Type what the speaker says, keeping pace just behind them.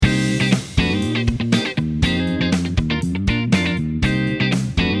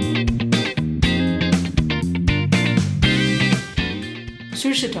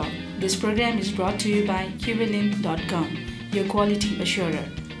program is brought to you by QAlink.com, your quality assurer,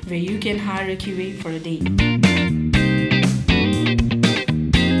 where you can hire a QA for a day.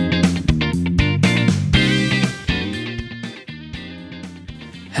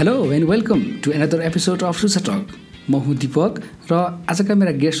 Hello and welcome to another episode of Sursa Talk. म हुँ दीपक र आजका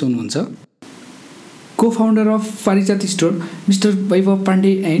मेरा guest हुनुहुन्छ co-founder of Parijat store mister Vaibhav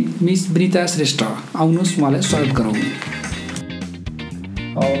Pandey and miss Vinita Shrestha. आउनुहोस् उहाँलाई स्वागत गरौँ।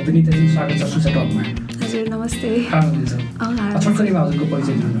 विनिताजी स्वागत छ सुर्सा टकमा। हजुर नमस्ते। छोटकरीमा हजुरको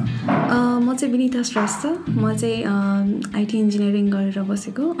परिचय दिनु न। म चाहिँ विनिता श्रेष्ठ, म चाहिँ आइटी इन्जिनियरिङ गरेर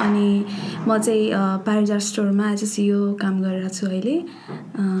बसेको अनि म चाहिँ पारिजात स्टोरमा एज अ सिइओ काम गरिरहेको छु अहिले।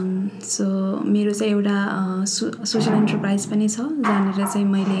 सो मेरो चाहिँ एउटा सोसल एन्टरप्राइज पनि छ जहाँनिर चाहिँ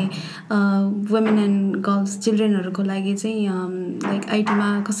मैले वुमेन एन्ड गर्ल्स चिल्ड्रेनहरूको लागि चाहिँ लाइक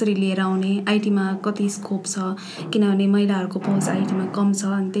आइटीमा कसरी लिएर आउने, आइटीमा कति स्कोप छ किनभने महिलाहरूको पहुँच आइटीमा कम छ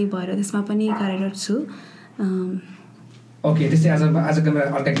अनि त्यही भएर त्यसमा पनि कार्यरत छु। ओके, त्यस्तै आजको मेरो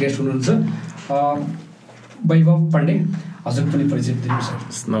अर्का गेस्ट हुनुहुन्छ वैभव पाण्डे, हजुर पनि परिचय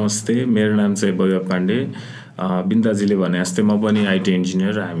दिनुहोस्। नमस्ते, मेरो नाम चाहिँ वैभव पाण्डे। बिन्दाजीले भने जस्तै म पनि आइटी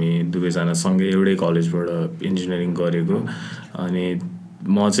इन्जिनियर, हामी दुवैजना सँगै एउटै कलेजबाट इन्जिनियरिङ गरेको अनि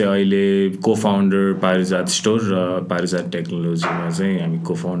म चाहिँ अहिले को-फाउन्डर पारिजात स्टोर र पारिजात टेक्नोलोजीमा चाहिँ हामी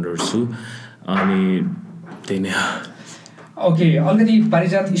को-फाउन्डर छु अनि त्यही नै हो। ओके, अलिकति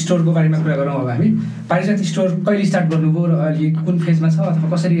पारिजात स्टोरको बारेमा कुरा गरौँ अब हामी। पारिजात स्टोर कहिले स्टार्ट गर्नुभयो र अहिले कुन फेजमा छ अथवा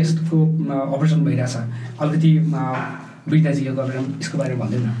कसरी यसको अपरेसन भइरहेछ, अलिकति विनिताजीले गरेर यसको बारेमा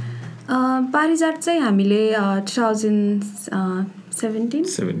भन्दैन। पारिजात चाहिँ हामीले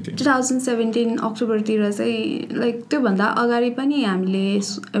 2017 अक्टोबरतिर चाहिँ लाइक त्योभन्दा अगाडि पनि हामीले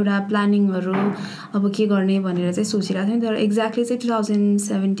एउटा प्लानिङहरू अब के गर्ने भनेर चाहिँ सोचिरहेको थियौँ, तर एक्ज्याक्टली चाहिँ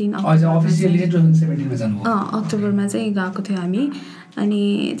 2017 अक्टोबरमा चाहिँ गएको थियो हामी।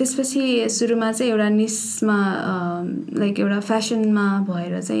 अनि त्यसपछि सुरुमा चाहिँ एउटा निस्मा लाइक एउटा फेसनमा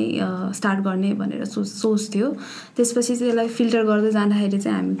भएर चाहिँ स्टार्ट गर्ने भनेर सोच थियो। त्यसपछि चाहिँ यसलाई फिल्टर गर्दै जाँदाखेरि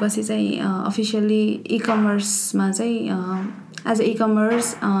चाहिँ हामी पछि चाहिँ अफिसियल्ली इकमर्समा चाहिँ एज अ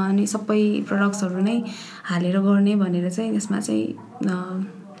इकमर्स अनि सबै प्रडक्ट्सहरू नै हालेर गर्ने भनेर चाहिँ त्यसमा चाहिँ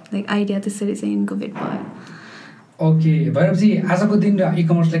लाइक आइडिया त्यसरी चाहिँ इन्क्युबेट भयो। ओके, भैरवजी आजको दिन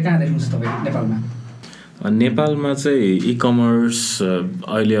इकमर्सलाई कहाँ देख्नुहुन्छ तपाईँ नेपालमा? नेपालमा चाहिँ इकमर्स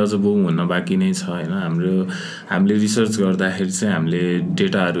अहिले अझ बुम हुन बाँकी नै छ होइन। हामीले रिसर्च गर्दाखेरि चाहिँ हामीले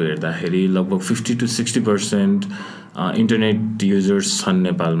डेटाहरू हेर्दाखेरि लगभग 50 to 60% इन्टरनेट युजर्स छन्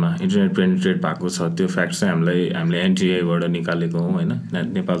नेपालमा, इन्टरनेट पेनिट्रेट भएको छ। त्यो फ्याक्ट चाहिँ हामीले एनटिआईबाट निकालेको हौँ होइन,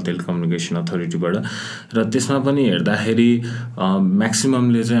 नेपाल टेलिकम्युनिकेसन अथोरिटीबाट। र त्यसमा पनि हेर्दाखेरि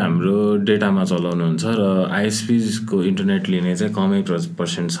म्याक्सिममले चाहिँ हाम्रो डेटामा चलाउनुहुन्छ र आइएसपीको इन्टरनेट लिने चाहिँ कमै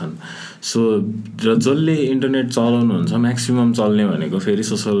पर्सेन्ट छन्। सो र जसले इन्टरनेट चलाउनुहुन्छ म्याक्सिमम चल्ने भनेको फेरि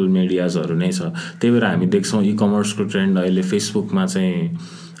सोसल मिडियाजहरू नै छ। त्यही भएर हामी देख्छौँ इकमर्सको ट्रेन्ड अहिले फेसबुकमा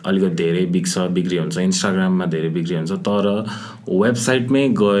चाहिँ अलिकति धेरै बिक्री हुन्छ, इन्स्टाग्राममा धेरै बिक्री हुन्छ, तर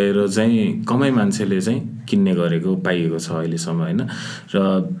वेबसाइटमै गएर चाहिँ कमै मान्छेले चाहिँ किन्ने गरेको पाइएको छ अहिलेसम्म होइन। र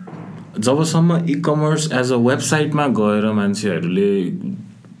जबसम्म इकमर्स एज अ वेबसाइटमा गएर मान्छेहरूले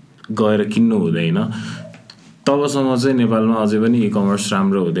गएर किन्नु हुँदैन तबसम्म चाहिँ नेपालमा अझै पनि इकमर्स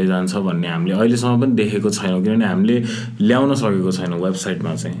राम्रो हुँदै जान्छ भन्ने हामीले अहिलेसम्म पनि देखेको छैनौँ, किनभने हामीले ल्याउन सकेको छैनौँ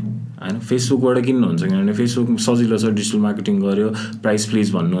वेबसाइटमा चाहिँ होइन। फेसबुकबाट किन्नुहुन्छ किनभने फेसबुक सजिलो छ, डिजिटल मार्केटिङ गर्यो, प्राइस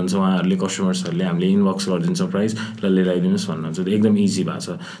प्लिज भन्नुहुन्छ उहाँहरूले, कस्टमर्सहरूले, हामीले इनबक्स गरिदिन्छ प्राइस र लिएर आइदिनुहोस् भन्नुहुन्छ, एकदम इजी भएको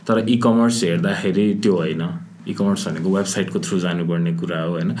छ। तर इकमर्स हेर्दाखेरि त्यो होइन, इकमर्स भनेको वेबसाइटको थ्रु जानुपर्ने कुरा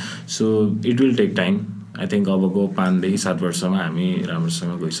हो होइन। So it will take time. I think अबको 5 देखि 7 वर्षमा हामी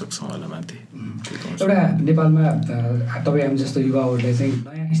राम्रोसँग गइसक्छौँ होला माथि। एउटा नेपालमा तपाईँ हामी जस्तो युवाहरूले चाहिँ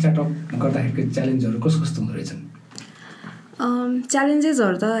नयाँ स्टार्टअप गर्दाखेरिको च्यालेन्जहरू कस्तो हुँदो रहेछन्?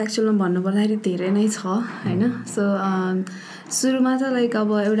 च्यालेन्जेसहरू त एक्चुअलमा भन्नुपर्दाखेरि धेरै नै छ होइन। सो सुरुमा त लाइक अब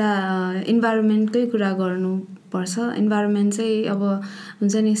एउटा इन्भाइरोमेन्टकै कुरा गर्नुपर्छ। इन्भाइरोमेन्ट चाहिँ अब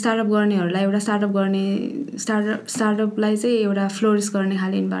हुन्छ नि, स्टार्टअप गर्नेहरूलाई एउटा स्टार्टअपलाई चाहिँ एउटा फ्लोरिस गर्ने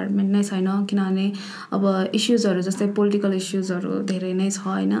खाले इन्भाइरोमेन्ट नै छैन, किनभने अब इस्युजहरू जस्तै पोलिटिकल इस्युजहरू धेरै नै छ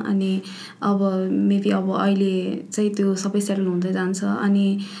होइन। अनि अब मेबी अब अहिले चाहिँ त्यो सबै सेटल हुँदै जान्छ अनि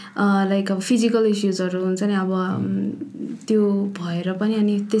लाइक अब फिजिकल इस्युजहरू हुन्छ नि अब त्यो भएर पनि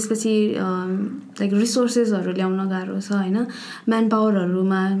अनि त्यसपछि लाइक रिसोर्सेसहरू ल्याउन गाह्रो छ होइन। म्यान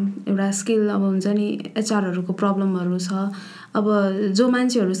पावरहरूमा एउटा स्किल अब हुन्छ नि एचआरहरूको प्रब्लमहरू छ अब जो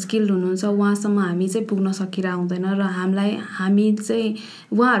मान्छेहरू स्किल्ड हुनुहुन्छ उहाँसम्म हामी चाहिँ पुग्न सकिरहेको हुँदैन र हामी चाहिँ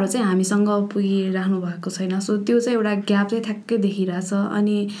उहाँहरू चाहिँ हामीसँग पुगिराख्नु भएको छैन। सो त्यो चाहिँ एउटा ग्याप चाहिँ ठ्याक्कै देखिरहेछ।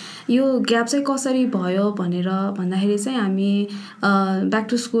 अनि यो ग्याप चाहिँ कसरी भयो भनेर भन्दाखेरि चाहिँ हामी ब्याक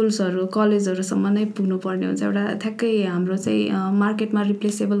टु स्कुल्सहरू कलेजहरूसम्म नै पुग्नुपर्ने हुन्छ। एउटा ठ्याक्कै हाम्रो चाहिँ मार्केटमा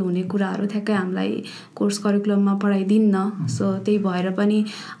रिप्लेसेबल हुने कुराहरू ठ्याक्कै हामीलाई कोर्स करिकुलममा पढाइदिन्न। सो त्यही भएर पनि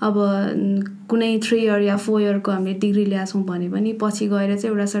अब कुनै 3 इयर या 4 इयरको हामीले डिग्री ल्याछौँ भने पनि पछि गएर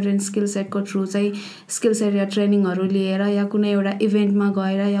चाहिँ एउटा सर्टेन स्किल सेटको थ्रु चाहिँ स्किल सेट या ट्रेनिङहरू लिएर या कुनै एउटा इभेन्टमा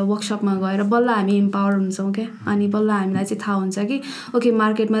गएर या वर्कसपमा गएर बल्ल हामी इम्पावर हुन्छौँ क्या। अनि बल्ल हामीलाई चाहिँ थाहा हुन्छ कि ओके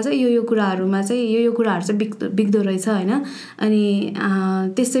मार्केटमा चाहिँ यो कुराहरूमा चाहिँ यो कुराहरू चाहिँ बिग्दो रहेछ होइन। अनि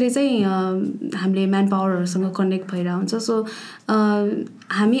त्यसरी चाहिँ हामीले म्यान पावरहरूसँग कनेक्ट भइरहेको हुन्छ। सो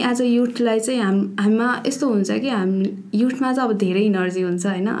हामी एज अ युथलाई चाहिँ हामीमा यस्तो हुन्छ कि युथमा चाहिँ अब धेरै इनर्जी हुन्छ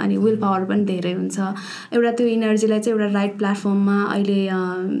होइन। अनि विल पावर पनि धेरै हुन्छ। एउटा त्यो इनर्जीलाई चाहिँ एउटा राइट प्लेटफर्ममा अहिले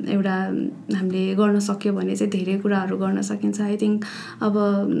एउटा हामीले गर्न सक्यो भने चाहिँ धेरै कुराहरू गर्न सकिन्छ। आई थिङ्क अब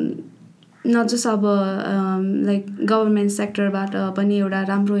नट जस्ट अब लाइक गभर्मेन्ट सेक्टरबाट पनि एउटा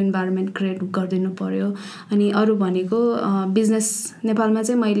राम्रो इन्भाइरोमेन्ट क्रिएट गरिदिनु पर्यो। अनि अरू भनेको बिजनेस नेपालमा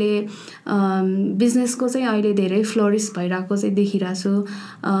चाहिँ मैले बिजनेसको चाहिँ अहिले धेरै फ्लोरिस भइरहेको चाहिँ देखिरहेको छु।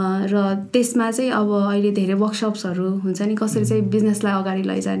 र त्यसमा चाहिँ अब अहिले धेरै वर्कसप्सहरू हुन्छ नि कसरी चाहिँ बिजनेसलाई अगाडि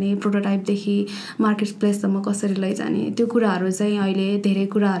लैजाने प्रोटोटाइपदेखि मार्केट प्लेससम्म कसरी लैजाने त्यो कुराहरू चाहिँ अहिले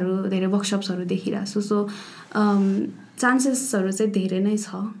धेरै वर्कसप्सहरू देखिरहेको छु। सो चान्सेसहरू चाहिँ धेरै नै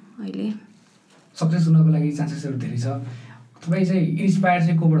छ अहिले। सक्सेस हुनको लागि चान्सेसहरू धेरै छ। तपाईँ चाहिँ इन्सपायर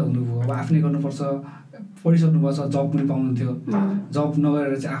चाहिँ कोबाट हुनुभयो? अब आफ्नै गर्नुपर्छ पढिसक्नुपर्छ जब पनि पाउनुहुन्थ्यो जब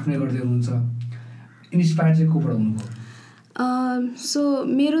नगरेर चाहिँ आफ्नै गर्दै हुनुहुन्छ इन्सपायर चाहिँ कोबाट हुनुभयो? सो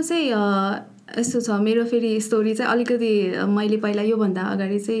मेरो चाहिँ यस्तो छ मेरो फेरि स्टोरी चाहिँ अलिकति मैले पहिला योभन्दा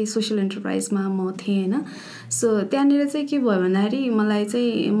अगाडि चाहिँ सोसियल एन्टरप्राइजमा म थिएँ होइन। सो त्यहाँनिर चाहिँ के भयो भन्दाखेरि मलाई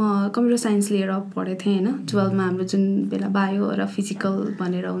चाहिँ म कम्प्युटर साइन्स लिएर पढेको थिएँ होइन। 12मा हाम्रो जुन बेला बायो र फिजिकल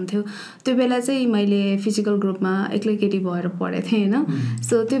भनेर हुन्थ्यो त्यो बेला चाहिँ मैले फिजिकल ग्रुपमा एक्लै केटी भएर पढेको थिएँ होइन।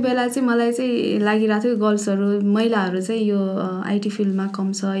 सो त्यो बेला चाहिँ मलाई चाहिँ लागिरहेको थियो गर्ल्सहरू महिलाहरू चाहिँ यो आइटी फिल्डमा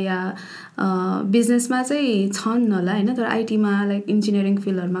कम छ या बिजनेसमा चाहिँ छन् होला होइन तर आइटीमा लाइक इन्जिनियरिङ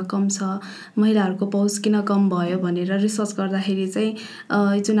फिल्डहरूमा कम छ महिलाहरूको पहुँच किन कम भयो भनेर रिसर्च गर्दाखेरि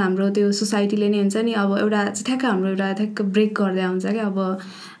चाहिँ जुन हाम्रो त्यो सोसाइटीले नै हुन्छ नि अब एउटा ठ्याक्क हाम्रो एउटा ठ्याक्क ब्रेक गर्दै आउँछ क्या। अब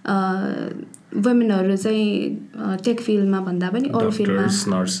वुमेनहरू चाहिँ टेक फिल्डमा भन्दा पनि अरू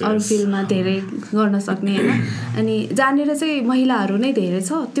फिल्डमा धेरै गर्न सक्ने होइन। अनि जहाँनिर चाहिँ महिलाहरू नै धेरै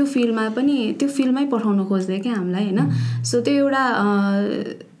छ त्यो फिल्डमा पनि त्यो फिल्डमै पठाउन खोज्दै क्या हामीलाई होइन। सो त्यो एउटा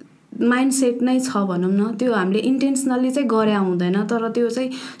माइन्डसेट नै छ भनौँ न। त्यो हामीले इन्टेन्सनली चाहिँ गरे हुँदैन तर त्यो चाहिँ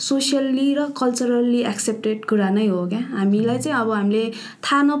सोसियल्ली र कल्चरल्ली एक्सेप्टेड कुरा नै हो क्या। हामीलाई चाहिँ अब हामीले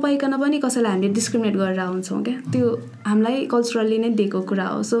थाहा नपाइकन पनि कसैलाई हामीले डिस्क्रिमिनेट गरेर हुन्छौँ क्या त्यो हामीलाई कल्चरल्ली नै दिएको कुरा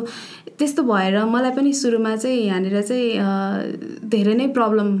हो। सो त्यस्तो भएर मलाई पनि सुरुमा चाहिँ यहाँनिर चाहिँ धेरै नै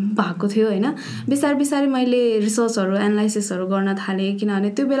प्रब्लम भएको थियो होइन। बिस्तारै मैले रिसर्चहरू एनालाइसिसहरू गर्न थालेँ किनभने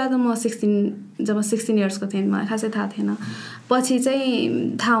त्यो बेला त म जब 16 इयर्सको थिएँ मलाई खासै थाहा थिएन। पछि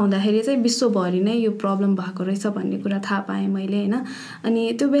चाहिँ थाहा हुँदाखेरि चाहिँ विश्वभरि नै यो प्रब्लम भएको रहेछ भन्ने कुरा थाहा पाएँ मैले होइन। अनि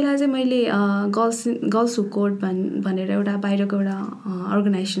त्यो बेला चाहिँ मैले गर्ल्स हु कोड भनेर एउटा बाहिरको एउटा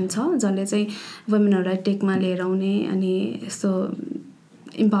अर्गनाइजेसन छ जसले चाहिँ वुमेनहरूलाई टेकमा लिएर आउने अनि यस्तो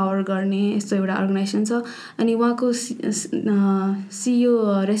इम्पावर गर्ने यस्तो एउटा अर्गनाइजेसन छ। अनि उहाँको सिइओ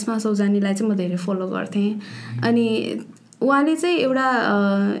रेश्मा सौजानीलाई चाहिँ म धेरै फलो गर्थेँ। अनि उहाँले चाहिँ एउटा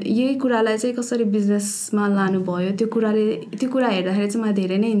यही कुरालाई चाहिँ कसरी बिजनेसमा लानुभयो त्यो कुरा हेर्दाखेरि चाहिँ म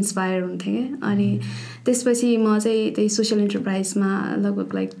धेरै नै इन्सपायर हुन्थेँ क्या। अनि त्यसपछि म चाहिँ त्यही सोसियल एन्टरप्राइजमा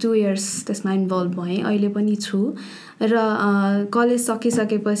लगभग लाइक 2 इयर्स त्यसमा इन्भल्भ भएँ अहिले पनि छु। र कलेज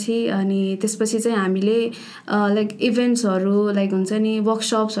सकिसकेपछि अनि त्यसपछि चाहिँ हामीले लाइक इभेन्ट्सहरू लाइक हुन्छ नि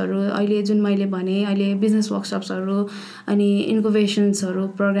वर्कसप्सहरू अहिले जुन मैले भने अहिले बिजनेस वर्कसप्सहरू अनि इन्कोभेसन्सहरू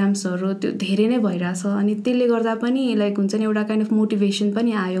प्रोग्राम्सहरू त्यो धेरै नै भइरहेछ। अनि त्यसले गर्दा पनि लाइक हुन्छ नि एउटा काइन्ड अफ मोटिभेसन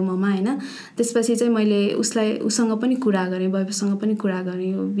पनि आयो ममा होइन। त्यसपछि चाहिँ मैले उसँग पनि कुरा गरेँ वैभवसँग पनि कुरा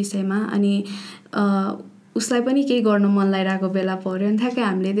गरेँ यो विषयमा। अनि उसलाई पनि केही गर्न मन लागिरहेको बेला पऱ्यो अनि ठ्याक्कै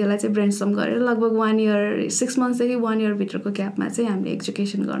हामीले त्यसलाई चाहिँ ब्रेनस्टर्म गरेर लगभग 1 इयर 6 मन्थ्सदेखि 1 इयर भित्रको ग्यापमा चाहिँ हामीले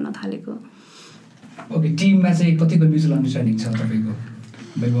एजुकेसन गर्न थालेको। ओके टिममा चाहिँ कतिको म्युचुअल अन्डरस्ट्यान्डिङ छ तपाईँको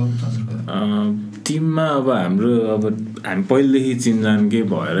वैभव हजुरको? टिममा अब हाम्रो हामी पहिलेदेखि चिनजानकै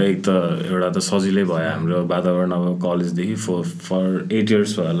भएर एक त एउटा त सजिलै भयो हाम्रो वातावरण अब कलेजदेखि फर 8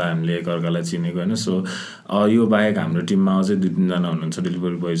 इयर्स भयो होला हामीले एकअर्कालाई चिनेको होइन। सो यो बाहेक हाम्रो टिममा अझै 2-3जना हुनुहुन्छ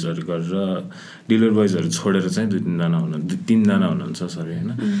डेलिभरी बोइजहरू गरेर डेलिभरी बोइजहरू छोडेर चाहिँ 2-3जना हुनुहुन्छ सरी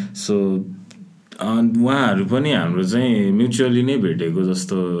होइन। सो उहाँहरू पनि हाम्रो चाहिँ म्युचुअली नै भेटेको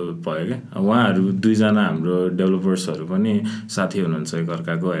जस्तो भयो क्या उहाँहरू दुईजना हाम्रो डेभलपर्सहरू पनि साथी हुनुहुन्छ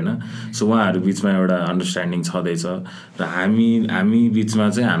एकअर्काको होइन सो उहाँहरू बिचमा एउटा अन्डरस्ट्यान्डिङ छँदैछ र हामी बिचमा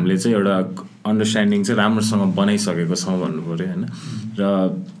चाहिँ हामीले चाहिँ एउटा अन्डरस्ट्यान्डिङ चाहिँ राम्रोसँग बनाइसकेको छौँ भन्नु पऱ्यो होइन र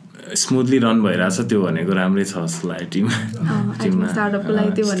स्मुथली रन भइरहेछ त्यो भनेको राम्रै छ जस्तो लाग्यो टिममा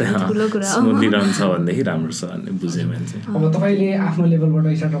स्मुथली रन छ भनेदेखि राम्रो छ भन्ने बुझेँ मैले चाहिँ अब तपाईँले आफ्नो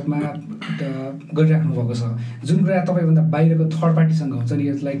लेभलबाट स्टार्टअपमा गरिराख्नु भएको छ जुन कुरा तपाईँभन्दा बाहिरको थर्ड पार्टीसँग हुन्छ नि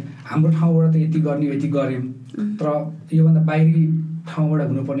लाइक हाम्रो ठाउँबाट त यति गर्ने यति गऱ्यौँ तर योभन्दा बाहिरी ठाउँबाट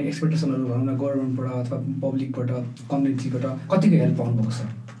हुनुपर्ने एक्सपेक्टेसनहरू भनौँ न गभर्मेन्टबाट अथवा पब्लिकबाट कम्युनिटीबाट कतिको हेल्प पाउनुभएको छ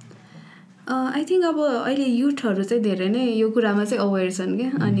आई थिङ्क अब अहिले युथहरू चाहिँ धेरै नै यो कुरामा चाहिँ अवेर छन् क्या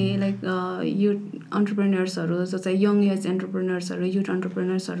अनि लाइक युथ अन्टरप्रेनर्सहरू जो चाहिँ यङ एज एन्टरप्रेनर्सहरू युथ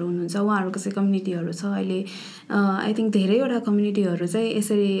अन्टरप्रेनर्सहरू हुनुहुन्छ उहाँहरूको चाहिँ कम्युनिटीहरू छ अहिले आई थिङ्क धेरैवटा कम्युनिटीहरू चाहिँ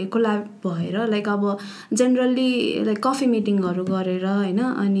यसरी कोल्याब भएर लाइक अब जेनरली लाइक कफी मिटिङहरू गरेर होइन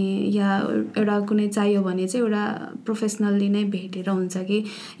अनि या एउटा कुनै चाहियो भने चाहिँ एउटा प्रोफेसनल्ली नै भेटेर हुन्छ कि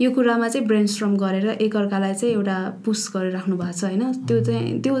यो कुरामा चाहिँ ब्रेनस्ट्रम गरेर एकअर्कालाई चाहिँ एउटा पुस गरिराख्नु भएको छ होइन त्यो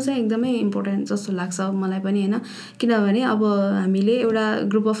चाहिँ एकदमै इम्पोर्टेन्ट जस्तो लाग्छ मलाई पनि होइन किनभने अब हामीले एउटा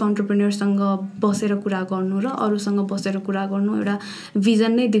ग्रुप अफ अन्टरप्रेनर्ससँग बसेर कुरा गर्नु र अरूसँग बसेर कुरा गर्नु एउटा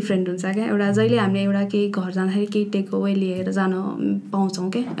भिजन नै डिफ्रेन्ट हुन्छ क्या एउटा जहिले हामीले एउटा केही घर जाँदाखेरि केही टेक अवे लिएर जान पाउँछौँ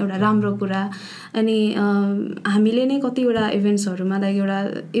क्या एउटा राम्रो कुरा अनि हामीले नै कतिवटा इभेन्ट्सहरूमा लाइक एउटा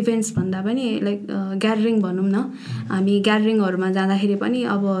इभेन्ट्स भन्दा पनि लाइक ग्यादरिङ भनौँ न हामी ग्यादरिङहरूमा जाँदाखेरि पनि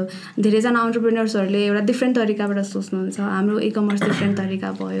अब धेरैजना अन्टरप्रेनर्सहरूले एउटा डिफ्रेन्ट तरिकाबाट सोच्नुहुन्छ हाम्रो इ कमर्स डिफ्रेन्ट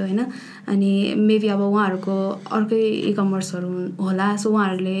तरिका भयो होइन अनि मेबी अब उहाँहरूको अर्कै इ कमर्सहरू होला सो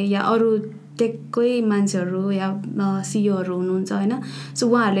उहाँहरूले या अरू टेककै मान्छेहरू या सिइओहरू हुनुहुन्छ होइन सो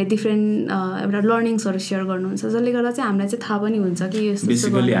उहाँहरूले डिफ्रेन्ट एउटा लर्निङ्सहरू सेयर गर्नुहुन्छ जसले गर्दा चाहिँ हामीलाई चाहिँ थाहा पनि हुन्छ कि यो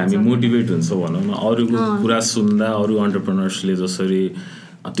बेसिकली हामी मोटिभेट हुन्छ भनौँ न अरूको कुरा सुन्दा अरू अन्टरप्रेनर्सले जसरी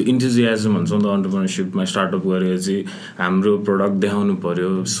त्यो इन्थुजियाजम हुन्छ नि त अन्टरप्रेनरसिपमा स्टार्टअप गरेपछि हाम्रो प्रडक्ट देखाउनु पऱ्यो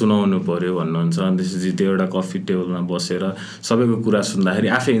सुनाउनु पऱ्यो भन्नुहुन्छ अनि त्यसपछि त्यो एउटा कफी टेबलमा बसेर सबैको कुरा सुन्दाखेरि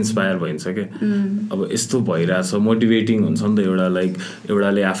आफै इन्सपायर भइन्छ क्या अब यस्तो भइरहेछ मोटिभेटिङ हुन्छ नि त एउटा लाइक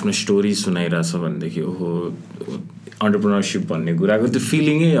एउटाले आफ्नो स्टोरी सुनाइरहेछ भनेदेखि ओहो अन्टरप्रेनरसिप भन्ने कुराको त्यो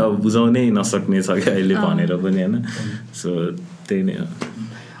फिलिङै अब बुझाउनै नसक्ने छ क्या अहिले भनेर पनि होइन सो त्यही नै हो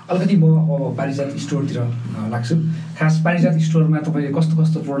अलिकति म अब पारिजात स्टोरतिर लाग्छु खास पारिजात स्टोरमा तपाईँले कस्तो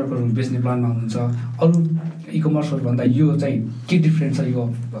कस्तो प्रडक्टहरू बेच्ने प्लानमा हुनुहुन्छ अरू इ कमर्सहरूभन्दा यो चाहिँ के डिफ्रेन्ट छ यो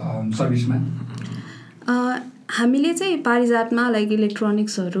सर्भिसमा हामीले चाहिँ पारिजातमा लाइक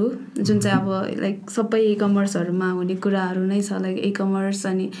इलेक्ट्रोनिक्सहरू जुन चाहिँ अब लाइक सबै इ कमर्सहरूमा हुने कुराहरू नै छ लाइक इ कमर्स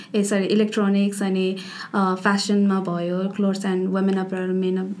अनि इलेक्ट्रोनिक्स अनि फेसनमा भयो clothes and women apparel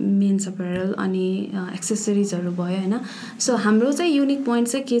men's apparel अनि एक्सेसरिजहरू भयो होइन सो हाम्रो चाहिँ युनिक पोइन्ट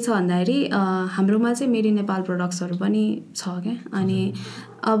चाहिँ के छ भन्दाखेरि हाम्रोमा चाहिँ मेड इन नेपाल प्रडक्ट्सहरू पनि छ क्या अनि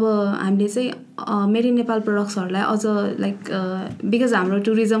अब हामीले चाहिँ मेड इन नेपाल प्रडक्ट्सहरूलाई अझ लाइक बिकज हाम्रो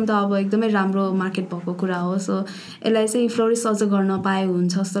टुरिज्म त अब एकदमै राम्रो मार्केट भएको कुरा हो सो यसलाई चाहिँ फ्लोरिस अझ गर्न पाए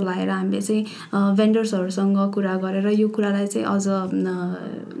हुन्छ जस्तो लागेर हामीले चाहिँ भेन्डर्सहरूसँग कुरा गरेर यो कुरालाई चाहिँ अझ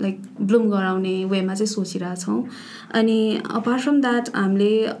लाइक ब्लुम गराउने वेमा चाहिँ सोचिरहेछौँ अनि अपार्ट फ्रम द्याट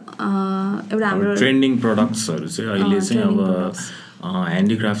हामीले एउटा हाम्रो ट्रेन्डिङ प्रडक्ट्सहरू चाहिँ अहिले चाहिँ अब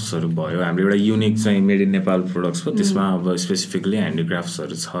ह्यान्डिक्राफ्ट्सहरू भयो हाम्रो एउटा युनिक चाहिँ मेड इन नेपाल प्रोडक्ट्स हो त्यसमा अब स्पेसिफिकली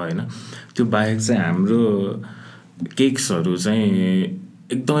ह्यान्डिक्राफ्ट्सहरू छ होइन त्यो बाहेक चाहिँ हाम्रो केक्सहरू चाहिँ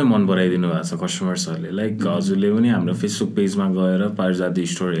एकदमै मन पराइदिनु भएको छ कस्टमर्सहरूले लाइक हजुरले पनि हाम्रो फेसबुक पेजमा गएर पारिजात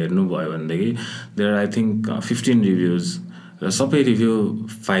स्टोर हेर्नुभयो भनेदेखि देयर आई थिङ्क 15 रिभ्युज र सबै रिभ्यू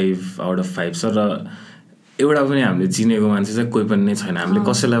 5 आउट अफ 5 छ र एउटा पनि हामीले चिनेको मान्छे चाहिँ कोही पनि नै छैन हामीले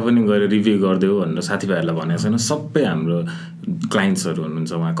कसैलाई पनि गएर रिभ्यू गरिदेऊ भनेर साथीभाइहरूलाई भनेको छैन सबै हाम्रो क्लाइन्ट्सहरू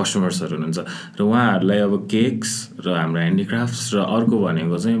हुनुहुन्छ उहाँ कस्टमर्सहरू हुनुहुन्छ र उहाँहरूलाई अब केक्स र हाम्रो ह्यान्डिक्राफ्ट्स र अर्को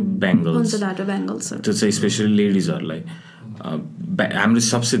भनेको चाहिँ बेङ्गल्स त्यो चाहिँ स्पेसली लेडिजहरूलाई हाम्रो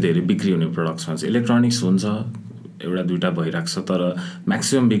सबसे धेरै बिक्री हुने प्रडक्ट्समा चाहिँ इलेक्ट्रोनिक्स हुन्छ एउटा दुइटा भइरहेको छ तर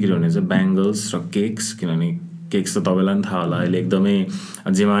म्याक्सिमम् बिक्री हुने चाहिँ बेङ्गल्स र केक्स किनभने केक्स त तपाईँलाई पनि थाहा होला अहिले एकदमै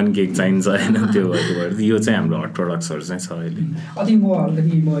जेमा पनि केक चाहिन्छ होइन त्यो भएको भएर यो चाहिँ हाम्रो हट प्रडक्ट्सहरू चाहिँ छ अहिले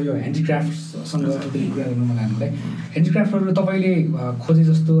अलिकति म यो ह्यान्डिक्राफ्टसँग कुरा गर्नु मन लाग्नुलाई ह्यान्डिक्राफ्टहरू तपाईँले खोजे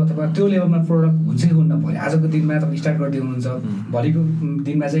जस्तो अथवा त्यो लेभलमा प्रडक्ट हुन्छ कि हुन्न भोलि आजको दिनमा तपाईँ स्टार्ट गर्दै हुनुहुन्छ भोलिको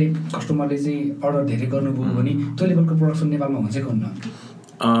दिनमा चाहिँ कस्टमरले चाहिँ अर्डर धेरै गर्नुभयो भने त्यो लेभलको प्रोडक्सन नेपालमा हुन्छ कि हुन्न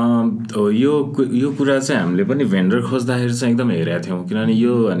यो कुरा चाहिँ हामीले पनि भेन्डर खोज्दाखेरि चाहिँ एकदम हेरेका थियौँ किनभने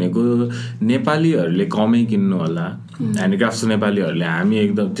यो भनेको नेपालीहरूले कमै किन्नु होला ह्यान्डिक्राफ्ट नेपालीहरूले हामी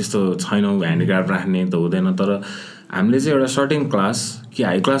एकदम त्यस्तो छैनौँ ह्यान्डिक्राफ्ट राख्ने त हुँदैन तर हामीले चाहिँ एउटा सर्टेन क्लास कि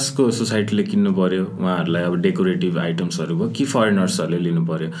हाई क्लासको सोसाइटीले किन्नु पऱ्यो उहाँहरूलाई अब डेकोरेटिभ आइटम्सहरू भयो कि फरेनर्सहरूले लिनु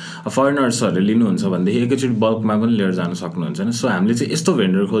पऱ्यो. फरेनर्सहरूले लिनुहुन्छ भनेदेखि एकैचोटि बल्कमा पनि लिएर जान सक्नुहुन्छ होइन. सो हामीले चाहिँ यस्तो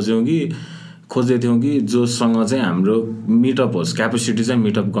भेन्डर खोज्दै थियौँ कि जोसँग चाहिँ हाम्रो मिटअप होस्, क्यापेसिटी चाहिँ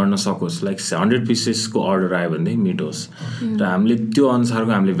मिटअप गर्न सकोस्. लाइक 100 पिसेसको अर्डर आयो भनेदेखि मिट होस्. र हामीले त्यो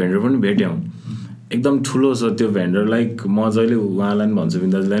अनुसारको हामीले भेन्डर पनि भेट्यौँ. एकदम ठुलो छ त्यो भेन्डर. लाइक म जहिले उहाँलाई पनि भन्छु,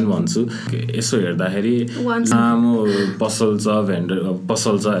 बिन्दाजीलाई पनि भन्छु, यसो हेर्दाखेरि लामो पसल छ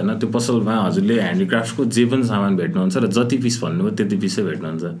होइन. त्यो पसलमा हजुरले ह्यान्डिक्राफ्टको जे पनि सामान भेट्नुहुन्छ र जति पिस भन्नुभयो त्यति पिसै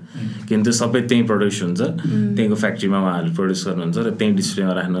भेट्नुहुन्छ. किनकि त्यो सबै त्यहीँ प्रडक्ट हुन्छ, त्यहीँको फ्याक्ट्रीमा उहाँहरूले प्रड्युस गर्नुहुन्छ र त्यहीँ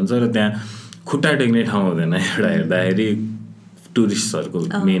डिस्प्लेमा राख्नुहुन्छ र त्यहाँ खुट्टा टेक्ने ठाउँ हुँदैन. एउटा हेर्दाखेरि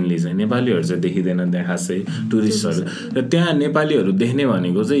टुरिस्टहरूको मेनली चाहिँ नेपालीहरू चाहिँ देखिँदैन त्यहाँ खासै टुरिस्टहरू. र त्यहाँ नेपालीहरू देख्ने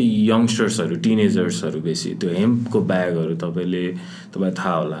भनेको चाहिँ यङ्स्टर्सहरू, टिनेजर्सहरू बेसी. त्यो हेम्पको ब्यागहरू तपाईँलाई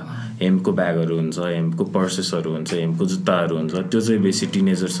थाहा होला, हेम्पको ब्यागहरू हुन्छ, हेम्पको पर्सेसहरू हुन्छ, हेम्पको जुत्ताहरू हुन्छ. त्यो चाहिँ बेसी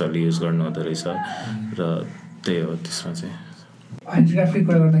टिनेजर्सहरूले युज गर्नु हुँदो रहेछ. र त्यही हो त्यसमा चाहिँ. ह्यान्डिक्राफ्टकै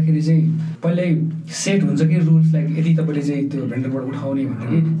कुरा गर्दाखेरि चाहिँ पहिल्यै सेट हुन्छ कि रुल्स, लाइक यदि तपाईँले चाहिँ त्यो भेन्डरबाट उठाउने भने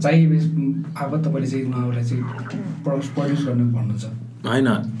कि चाहिए अब तपाईँले चाहिँ उहाँहरूलाई चाहिँ प्रड्युस गर्नु भन्नुहुन्छ होइन.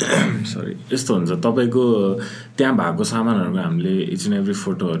 सरी, यस्तो हुन्छ तपाईँको त्यहाँ भएको सामानहरूको हामीले इच एन्ड एभ्री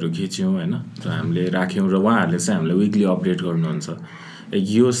फोटोहरू खिच्यौँ होइन, र हामीले राख्यौँ. र उहाँहरूले चाहिँ हामीलाई विकली अपडेट गर्नुहुन्छ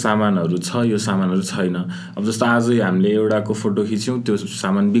यो सामानहरू छ, यो सामानहरू छैन. अब जस्तो आजै हामीले एउटाको फोटो खिच्यौँ, त्यो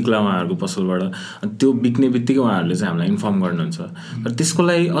सामान बिक्ला उहाँहरूको पसलबाट. अनि त्यो बिक्ने बित्तिकै उहाँहरूले चाहिँ हामीलाई इन्फर्म गर्नुहुन्छ. र त्यसको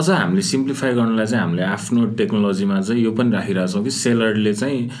लागि अझ हामीले सिम्प्लिफाई गर्नलाई चाहिँ हामीले आफ्नो टेक्नोलोजीमा चाहिँ यो पनि राखिरहेछौँ कि सेलरले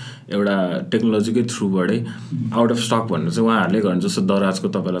चाहिँ एउटा टेक्नोलोजीकै थ्रुबाटै आउट अफ स्टक भन्नु चाहिँ उहाँहरूले गर्नु. जस्तो दराजको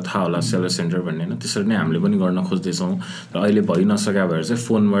तपाईँलाई थाहा होला सेलर सेन्टर भन्ने होइन, त्यसरी नै हामीले पनि गर्न खोज्दैछौँ. र अहिले भइ नसकेका भएर चाहिँ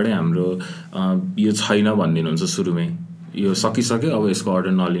फोनबाटै हाम्रो यो छैन भनिदिनुहुन्छ सुरुमै, यो सकिसक्यो अब यसको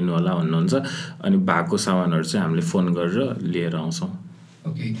अर्डर नलिनु होला भन्नुहुन्छ. अनि भएको सामानहरू चाहिँ हामीले फोन गरेर लिएर आउँछौँ.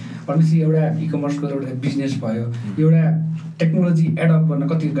 ओके, भनेपछि एउटा इकमर्सको एउटा बिजनेस भयो, एउटा टेक्नोलोजी एडप्ट गर्न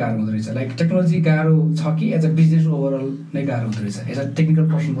कति गाह्रो हुँदो रहेछ? लाइक टेक्नोलोजी गाह्रो छ कि एज अ बिजनेस ओभरअल नै गाह्रो हुँदो रहेछ? एज अ टेक्निकल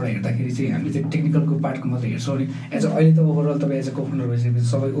पर्सनबाट हेर्दाखेरि चाहिँ हामीले चाहिँ टेक्निकलको पार्टको मात्रै हेर्छौँ नि, एज अ अहिले त ओभरअल तपाईँ एज अ कोफाउन्डर भइसकेपछि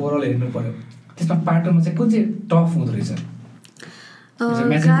सबै ओभरअल हेर्नु पऱ्यो. त्यसमा पार्टमा चाहिँ कुन चाहिँ टफ हुँदो रहेछ?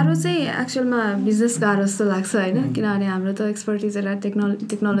 गाह्रो चाहिँ एक्चुअलमा बिजनेस गाह्रो जस्तो लाग्छ होइन, किनभने हाम्रो त एक्सपर्टिज एउटा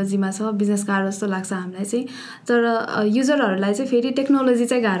टेक्नोलोजीमा छ. बिजनेस गाह्रो जस्तो लाग्छ हामीलाई चाहिँ. तर युजरहरूलाई चाहिँ फेरि टेक्नोलोजी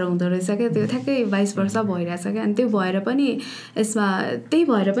चाहिँ गाह्रो हुँदो रहेछ क्या. त्यो ठ्याक्कै 22 वर्ष भइरहेछ क्या. अनि त्यो भएर पनि यसमा त्यही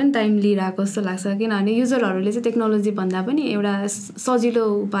भएर पनि टाइम लिइरहेको जस्तो लाग्छ. किनभने युजरहरूले चाहिँ टेक्नोलोजी भन्दा पनि एउटा सजिलो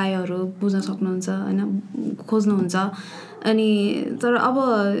उपायहरू बुझ्न सक्नुहुन्छ होइन, खोज्नुहुन्छ. अनि तर अब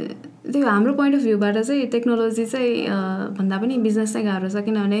त्यो हाम्रो पोइन्ट अफ भ्यूबाट चाहिँ टेक्नोलोजी चाहिँ भन्दा पनि बिजनेस चाहिँ गाह्रो छ.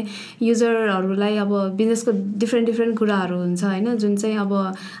 किनभने युजरहरूलाई अब बिजनेसको डिफ्रेन्ट कुराहरू हुन्छ होइन, जुन चाहिँ अब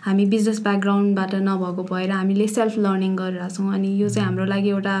हामी बिजनेस ब्याकग्राउन्डबाट नभएको भएर हामीले सेल्फ लर्निङ गरिरहेको छौँ. अनि यो चाहिँ हाम्रो लागि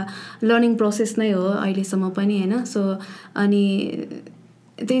एउटा लर्निङ प्रोसेस नै हो अहिलेसम्म पनि होइन. सो अनि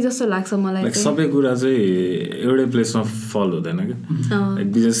त्यही जस्तो लाग्छ मलाई. सबै कुरा चाहिँ एउटै प्लेसमा फल हुँदैन क्या.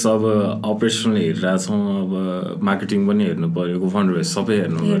 बिजनेस अब अपरेसनल हेरिरहेछौँ, अब मार्केटिङ पनि हेर्नु पऱ्यो, कोफाउन्डर भएपछि सबै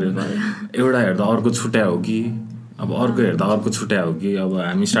हेर्नु पऱ्यो. एउटा हेर्दा अर्को छुट्या हो कि, अब अर्को हेर्दा अर्को छुट्या हो कि. अब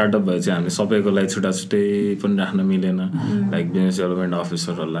हामी स्टार्टअप भए चाहिँ हामीले सबैको लागि छुट्टै पनि राख्न मिलेन. लाइक बिजनेस डेभलपमेन्ट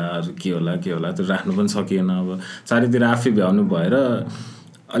अफिसर होला, के होला त्यो राख्नु पनि सकिएन. अब चारैतिर आफै भ्याउनु भएर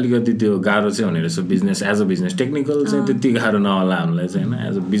अलिकति त्यो गाह्रो चाहिँ हुने रहेछ business. As a business technical चाहिँ त्यति गाह्रो नहोला हामीलाई चाहिँ होइन,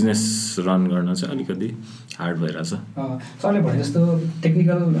 एज अ बिजनेस रन गर्न चाहिँ अलिकति हार्ड भइरहेछ. सरले भने जस्तो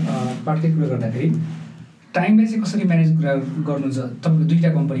टेक्निकल पार्टकै कुरा गर्दाखेरि टाइमलाई चाहिँ कसरी म्यानेज गर्नुहुन्छ? तपाईँको दुईवटा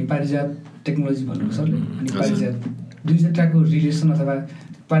कम्पनी, पारिजात टेक्नोलोजी भन्नुभयो सरले, अनि पारिजात, दुईवटाको रिलेसन अथवा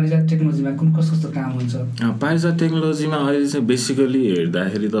पारिजात टेक्नोलोजीमा कुन कस्तो काम हुन्छ? पारिजात टेक्नोलोजीमा अहिले चाहिँ बेसिकली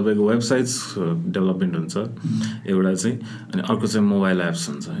हेर्दाखेरि तपाईँको वेबसाइट्स डेभलपमेन्ट हुन्छ एउटा चाहिँ, अनि अर्को चाहिँ मोबाइल एप्स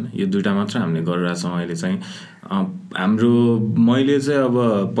हुन्छ होइन. यो दुइटा मात्र हामीले गरिरहेछौँ अहिले चाहिँ. हाम्रो मैले चाहिँ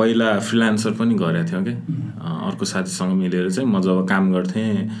अब पहिला फ्रिलान्सर पनि गरेको थियौँ क्या. अर्को साथीसँग मिलेर चाहिँ म जब काम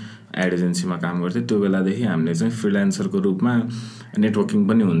गर्थेँ एड एजेन्सीमा काम गर्थेँ, त्यो बेलादेखि हामीले चाहिँ फ्रिलान्सरको रूपमा नेटवर्किङ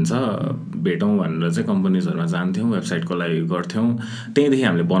पनि हुन्छ, भेटौँ भनेर चाहिँ कम्पनीजहरूमा जान्थ्यौँ, वेबसाइटको लागि गर्थ्यौँ. त्यहीँदेखि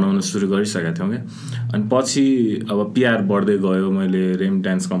हामीले बनाउन सुरु गरिसकेका थियौँ क्या. अनि पछि अब पिआर बढ्दै गयो, मैले रेम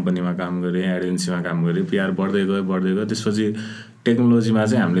डान्स कम्पनीमा काम गरेँ, एड एजेन्सीमा काम गरेँ, पिआर बढ्दै गयो. त्यसपछि टेक्नोलोजीमा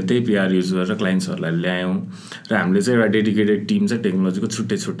चाहिँ हामीले त्यही पिआर युज गरेर क्लाइन्ट्सहरूलाई ल्यायौँ. र हामीले चाहिँ एउटा डेडिकेटेड टिम चाहिँ टेक्नोलोजीको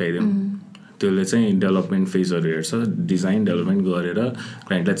छुट्याइदियौँ. त्यसले चाहिँ डेभलपमेन्ट फेजहरू हेर्छ, डिजाइन डेभलपमेन्ट गरेर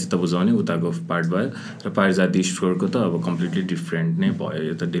क्लाइन्टलाई चित्त बुझाउने उताको पार्ट भयो। र पारिजात स्टोरको त अब कम्प्लिटली डिफ्रेन्ट नै भयो।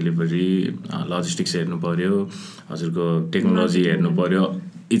 यो त डेलिभरी लजिस्टिक्स हेर्नु पऱ्यो, हजुरको टेक्नोलोजी हेर्नु पऱ्यो,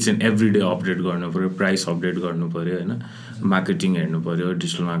 each and every day update गर्नु पऱ्यो, प्राइस अपडेट गर्नु पऱ्यो होइन, मार्केटिङ हेर्नु पऱ्यो,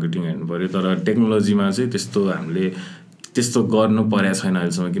 डिजिटल मार्केटिङ हेर्नु पऱ्यो। तर टेक्नोलोजीमा चाहिँ त्यस्तो हामीले त्यस्तो गर्नु परेको छैन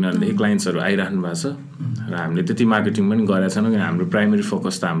अहिलेसम्म, किनभनेदेखि क्लाइन्ट्सहरू आइराख्नु भएको छ र हामीले त्यति मार्केटिङ पनि गरेका छैनौँ। किन हाम्रो प्राइमेरी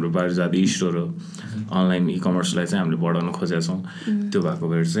फोकस त हाम्रो पारिजात स्टोर हो, अनलाइन कमर्सलाई चाहिँ हामीले बढाउन खोजेका छौँ। त्यो भएको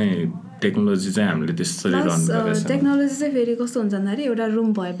भएर चाहिँ टेक्नोलोजी चाहिँ हामीले त्यसरी रन गरेका छौँ। टेक्नोलोजी चाहिँ फेरि कस्तो हुन्छ भन्दाखेरि एउटा रुम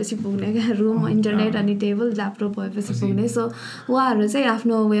भएपछि पुग्ने क्या, रुम इन्टरनेट अनि टेबल ल्यापटप भएपछि पुग्ने। सो उहाँहरू चाहिँ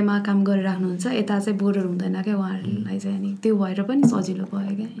आफ्नो वेमा काम गरिराख्नुहुन्छ, यता चाहिँ बोर्डर हुँदैन क्या उहाँहरूलाई चाहिँ, अनि त्यो भएर पनि सजिलो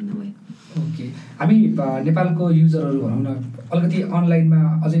भयो क्या इन अ वे। ओके, हामी नेपालको युजरहरू भनौँ न अलिकति अनलाइनमा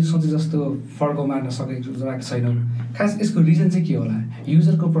अझै सोचे जस्तो फर्को मार्न सकेको छैनौँ। खास यसको रिजन चाहिँ के होला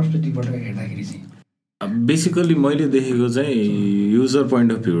युजरको पर्सपेक्टिभबाट हेर्दाखेरि चाहिँ? बेसिकली मैले देखेको चाहिँ युजर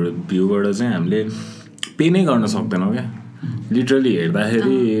पोइन्ट अफ भ्यूबाट चाहिँ हामीले पे नै गर्न सक्दैनौँ क्या। लिटरली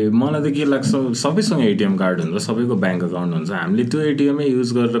हेर्दाखेरि मलाई त के लाग्छ, सबैसँग एटिएम कार्ड हुन्छ, सबैको ब्याङ्क अकाउन्ट हुन्छ, हामीले त्यो एटिएमै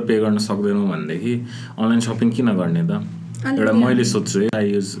युज गरेर पे गर्न सक्दैनौँ भनेदेखि अनलाइन सपिङ किन गर्ने त? एउटा मैले सोध्छु है, आई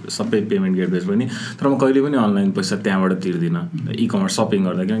युज सबै पेमेन्ट गेटवेज पनि, तर म कहिले पनि अनलाइन पैसा त्यहाँबाट तिर्दिनँ कमर्स सपिङ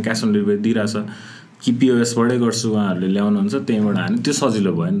गर्दा, किनभने क्यास अन डेलिभरी दिइरहेछ कि पिओएसबाटै गर्छु, उहाँहरूले ल्याउनुहुन्छ त्यहीँबाट हामी, त्यो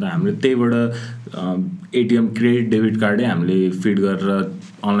सजिलो भयो नि त। हामीले त्यहीबाट एटिएम क्रेडिट डेबिट कार्डै हामीले फिड गरेर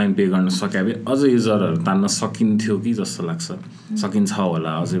अनलाइन पे गर्न सक्यो भए अझ युजरहरू तान्न सकिन्थ्यो कि जस्तो लाग्छ, सकिन्छ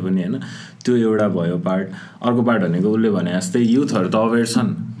होला अझै पनि होइन। त्यो एउटा भयो पार्ट। अर्को पार्ट भनेको उसले भने जस्तै युथहरू त अवेर छन्,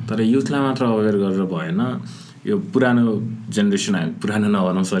 तर युथलाई मात्र अवेर गरेर भएन, यो पुरानो जेनेरेसन, हामी पुरानो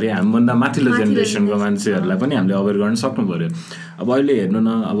नभनौँ सरी, हामीभन्दा माथिल्लो जेनेरेसनको मान्छेहरूलाई पनि हामीले अवेर गर्न सक्नु पऱ्यो। अब अहिले हेर्नु न,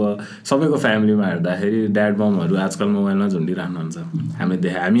 अब सबैको फ्यामिलीमा हेर्दाखेरि ड्याड ममहरू आजकल मोबाइलमा झुन्डिराख्नुहुन्छ।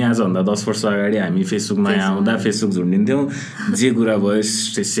 हामी आजभन्दा 10 वर्ष अगाडि हामी फेसबुकमा आउँदा फेसबुक झुन्डिन्थ्यौँ, जे कुरा भयो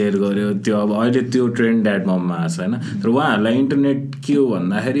सेयर गऱ्यो, त्यो अब अहिले त्यो ट्रेन्ड ड्याड मममा आएको छ होइन। तर उहाँहरूलाई इन्टरनेट के हो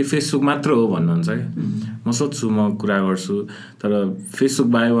भन्दाखेरि फेसबुक मात्र हो भन्नुहुन्छ क्या। म सोध्छु, म कुरा गर्छु, तर फेसबुक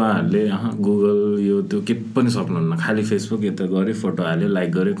बाहेक उहाँहरूले गुगल यो त्यो के पनि सक्नुहुन्न, खालि फेसबुक यता गऱ्यो, फोटो हाल्यो, लाइक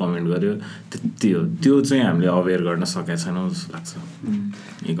गऱ्यो, कमेन्ट गऱ्यो, त्यति हो। त्यो चाहिँ हामीले अवेर गर्न सकेका छैनौँ जस्तो लाग्छ।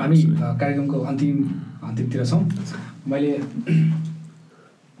 हामी कार्यक्रमको अन्तिमतिर छौँ। मैले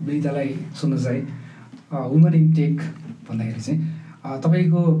विनितालाई सोध्न चाहेँ, वुमन इन टेक भन्दाखेरि चाहिँ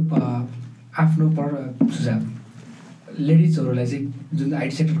तपाईँको आफ्नो सुझाव लेडिजहरूलाई चाहिँ, जुन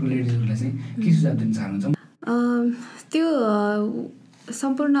आइटी सेक्टरको लेडिजहरूलाई चाहिँ के सुझाव दिन चाहनुहुन्छ? त्यो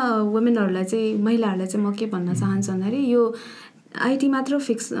सम्पूर्ण वुमेनहरूलाई चाहिँ, महिलाहरूलाई चाहिँ म के भन्न चाहन्छु भन्दाखेरि यो आइटी मात्र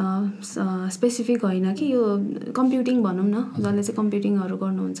फिक्स स्पेसिफिक होइन कि, यो कम्प्युटिङ भनौँ न, जसले चाहिँ कम्प्युटिङहरू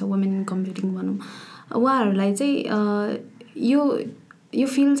गर्नुहुन्छ, वुमेन कम्प्युटिङ भनौँ, उहाँहरूलाई चाहिँ यो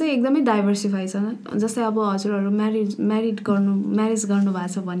फिल्ड चाहिँ एकदमै डाइभर्सिफाई छ। जस्तै अब हजुरहरू म्यारिज गर्नु भएको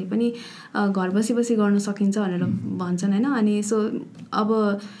छ भने पनि घर बसी गर्न सकिन्छ भनेर भन्छन् होइन। अनि सो अब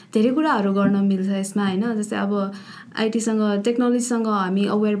धेरै कुराहरू गर्न मिल्छ यसमा होइन। जस्तै अब आइटीसँग टेक्नोलोजीसँग हामी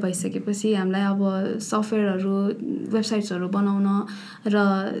अवेर भइसकेपछि हामीलाई अब सफ्टवेयरहरू वेबसाइट्सहरू बनाउन र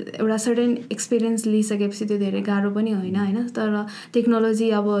एउटा सर्टेन एक्सपिरियन्स लिइसकेपछि त्यो धेरै गाह्रो पनि होइन। तर टेक्नोलोजी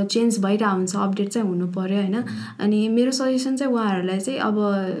अब चेन्ज भइरहेको हुन्छ, अपडेट चाहिँ हुनु पऱ्यो होइन। अनि मेरो सजेसन चाहिँ उहाँहरूलाई चाहिँ अब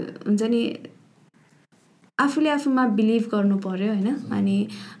हुन्छ नि, आफूले आफूमा बिलिभ गर्नु पऱ्यो होइन, अनि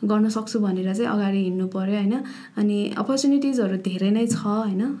गर्न सक्छु भनेर चाहिँ अगाडि हिँड्नु पऱ्यो होइन। अनि अपर्च्युनिटिजहरू धेरै नै छ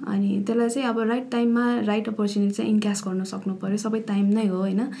होइन। अनि त्यसलाई चाहिँ अब राइट टाइममा राइट अपर्च्युनिटी चाहिँ इन्क्यास गर्न सक्नु पऱ्यो, सबै टाइम नै हो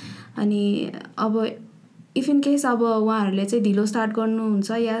होइन। अनि अब इफ इन केस अब उहाँहरूले चाहिँ ढिलो स्टार्ट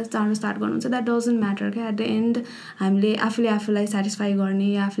गर्नुहुन्छ या चाँडो स्टार्ट गर्नुहुन्छ, द्याट डजन्ट म्याटर क्या। एट द एन्ड हामीले आफूलाई सेटिस्फाई गर्ने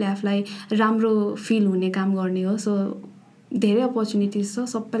या आफूलाई राम्रो फिल हुने काम गर्ने हो। सो धेरै अपर्च्युनिटिज छ,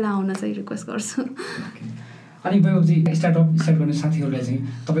 सबैलाई आउन चाहिँ रिक्वेस्ट गर्छु। अनि वैभवजी, स्टार्टअप स्टार्ट गर्ने साथीहरूलाई चाहिँ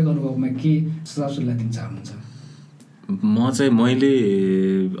तपाईँको अनुभवमा के सुझाव सल्लाह दिन चाहनुहुन्छ? मैले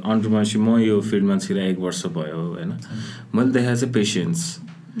अन्टरप्रेन्योरसिप, म यो फिल्डमा छिरा 1 वर्ष भयो होइन। मैले देखाएको चाहिँ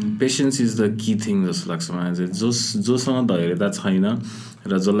patience is the key thing जस्तो लाग्छ मलाई चाहिँ। जोसँग धैर्यता छैन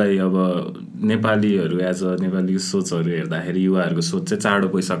र जसलाई अब नेपालीहरू एज अ नेपालीको सोचहरू हेर्दाखेरि युवाहरूको सोच चाहिँ चाँडो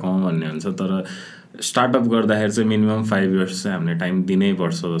पैसा कमाउँ भन्ने हुन्छ। तर स्टार्टअप गर्दाखेरि चाहिँ मिनिमम 5 इयर्स चाहिँ हामीले टाइम दिनै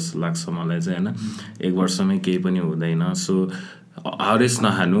पर्छ जस्तो लाग्छ मलाई चाहिँ होइन। 1 वर्षमै केही पनि हुँदैन। सो हरेस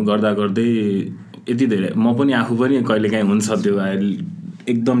नखानु, गर्दा गर्दै यति धेरै, म पनि आफू पनि कहिलेकाहीँ हुन्छ त्यो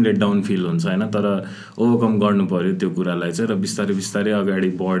एकदम लेट डाउन फिल हुन्छ होइन। तर ओभरकम गर्नु पऱ्यो त्यो कुरालाई चाहिँ, र बिस्तारै अगाडि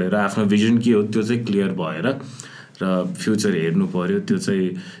बढेर आफ्नो भिजन के हो त्यो चाहिँ क्लियर भएर र फ्युचर हेर्नु पऱ्यो। त्यो चाहिँ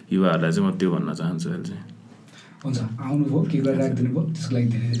युवाहरूलाई चाहिँ म त्यो भन्न चाहन्छु अहिले चाहिँ। हुन्छ, आउनुभयो, के गरेर राखिदिनु भयो त्यसको लागि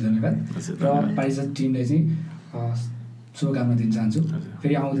धेरै धेरै धन्यवाद। र पारिजात टिमलाई चाहिँ शुभकामना दिन चाहन्छु।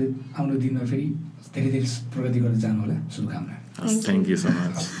 फेरि आउँदो दिनमा फेरि धेरै धेरै प्रगति गरेर जानु होला। शुभकामना। Thank you so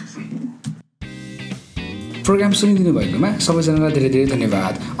much. Programme सुनिदिनु भएकोमा सबैजनालाई धेरै धेरै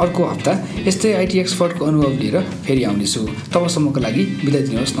धन्यवाद। अर्को हप्ता यस्तै आइटी एक्सपर्टको अनुभव लिएर फेरि आउनेछु। तबसम्मको लागि बिदा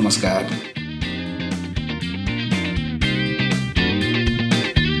दिनुहोस्। नमस्कार।